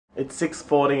It's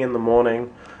 6:40 in the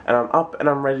morning, and I'm up and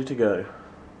I'm ready to go.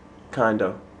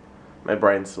 Kinda. My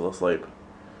brain's still asleep.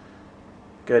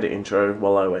 Go to intro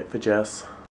while I wait for Jess.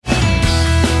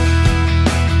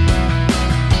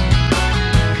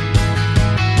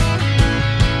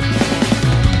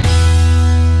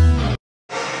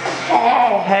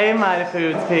 Hey Mighty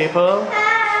Foods people.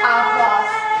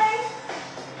 Hi.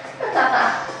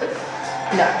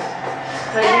 No.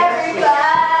 Everybody,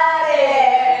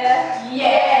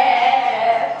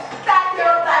 yeah. Clap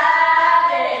your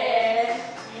body,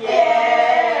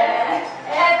 yeah.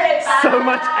 Everybody. So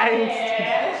much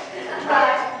angst.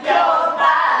 Clap your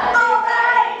body.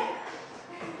 Alright.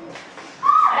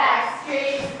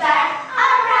 Backstreet's back.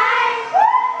 Alright. Woo!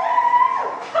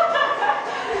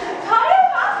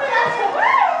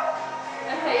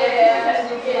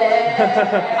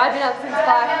 Yeah. I've been up since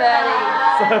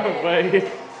 5:30. So wait.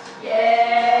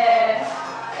 Yeah.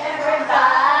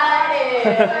 Everybody.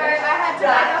 Sorry, I had to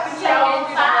wake up and change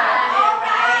Andrew's today.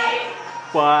 Alright.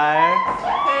 Why?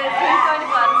 Because he's going to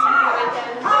Gladstone for the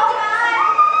weekend. Alright.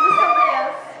 With somebody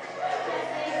else.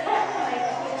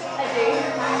 I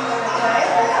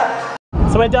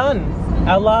do. So we're done.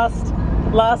 Our last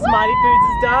Mighty Foods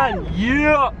is done.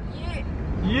 Yeah.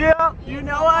 Yeah. You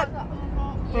know what?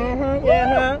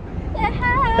 Yeah.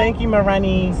 Thank you,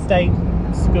 Marani State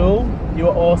School. You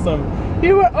were awesome.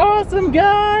 You were awesome,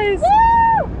 guys.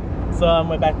 Woo! So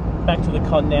we're back to the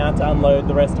con now to unload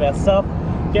the rest of our stuff,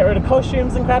 get rid of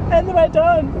costumes and crap, and then we're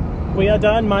done. We are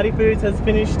done. Mighty Foods has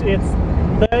finished its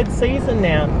 3rd season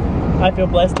now. I feel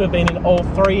blessed to have been in all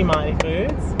 3 Mighty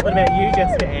Foods. What about you,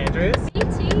 Jessica Andrews? Me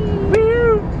too.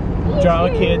 Woo! Drama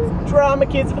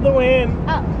kids for the win.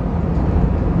 Oh.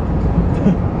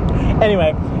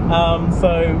 Anyway,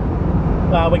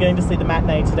 we're going to see the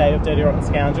matinee today of Dirty Rotten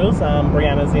Scoundrels.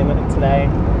 Brianna's in it today,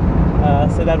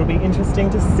 so that'll be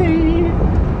interesting to see.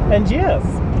 And yes,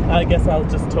 I guess I'll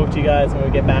just talk to you guys when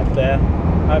we get back there.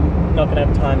 I'm not going to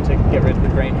have time to get rid of the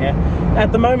green hair.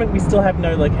 At the moment, we still have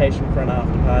no location for an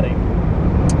after party.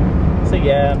 So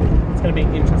yeah, it's going to be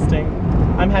interesting.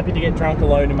 I'm happy to get drunk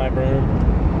alone in my room.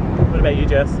 What about you,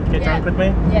 Jess? Get drunk with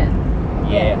me? Yeah.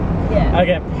 Yeah.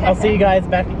 Okay, I'll see you guys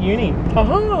back at uni.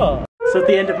 Haha! So at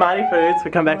the end of Mighty Foods,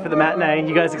 we come back for the matinee.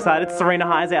 You guys excited? Serena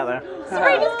High's out there.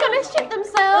 Serena's gonna shit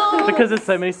themselves. Because there's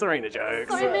so many Serena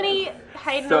jokes. So many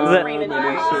Hayden and Serena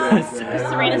jokes.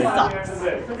 Serena sucks.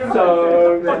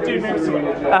 So, what do you name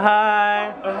Serena?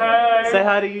 Hi. Hey. Say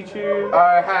hi to YouTube.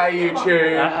 Hi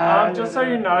YouTube. Just so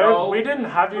you know, we didn't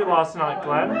have you last night,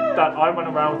 Glenn, that I went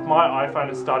around with my iPhone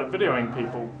and started videoing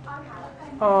people.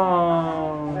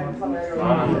 Oh.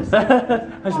 I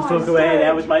should talk away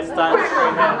now with my style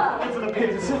screen now.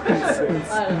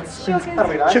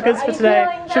 Sugars for today.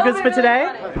 Sugars for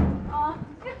today.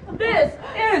 This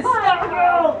is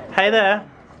Hey there,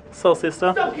 soul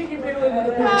sister.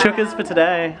 Sugars for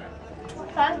today.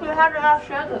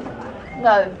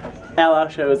 No. Our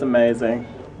show is amazing.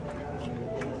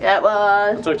 Yeah, it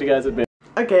was. I'll talk to you guys a bit.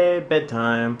 Okay,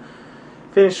 bedtime.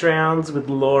 Finished rounds with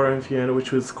Laura and Fiona,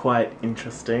 which was quite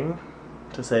interesting,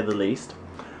 to say the least.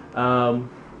 I'm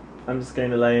just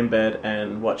going to lay in bed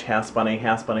and watch House Bunny.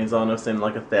 House Bunny's on. I've seen it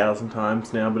like 1,000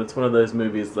 times now, but it's one of those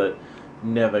movies that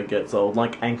never gets old.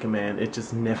 Like Anchorman, it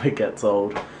just never gets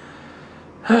old.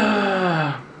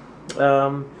 Mighty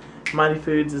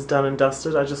Foods is done and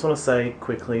dusted. I just want to say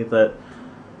quickly that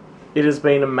it has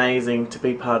been amazing to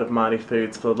be part of Mighty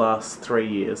Foods for the last 3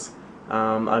 years.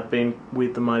 I've been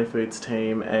with the Mighty Foods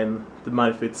team and the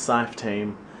Mighty Foods SIFE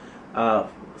team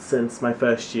since my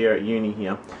first year at uni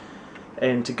here.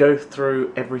 And to go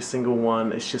through every single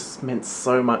one, it's just meant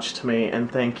so much to me, and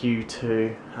thank you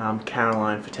to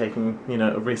Caroline for taking,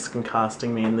 a risk and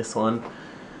casting me in this one.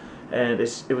 And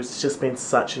it was just been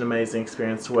such an amazing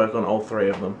experience to work on all 3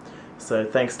 of them. So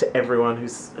thanks to everyone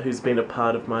who's been a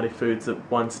part of Mighty Foods at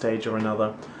one stage or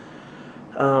another.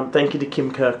 Thank you to Kim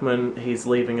Kirkman. He's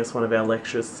leaving us, one of our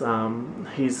lecturers.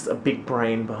 He's a big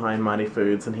brain behind Mighty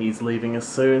Foods, and he's leaving us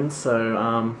soon,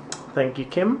 so thank you,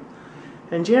 Kim.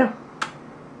 And yeah,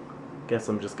 guess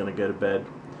I'm just gonna go to bed,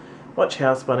 watch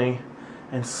House Bunny,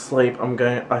 and sleep.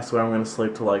 I swear I'm gonna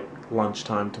sleep till like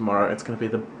lunchtime tomorrow. It's gonna be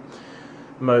the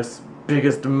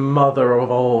biggest mother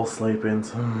of all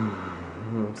sleep-ins.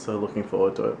 I'm so looking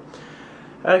forward to it.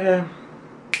 Okay,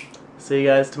 see you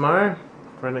guys tomorrow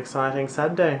for an exciting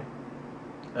Saturday.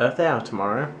 Earth Hour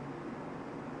tomorrow.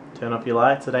 Turn off your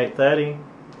lights at 8:30.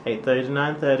 8:30 to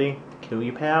 9:30. Kill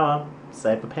your power.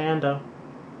 Save a panda.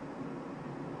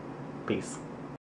 Peace.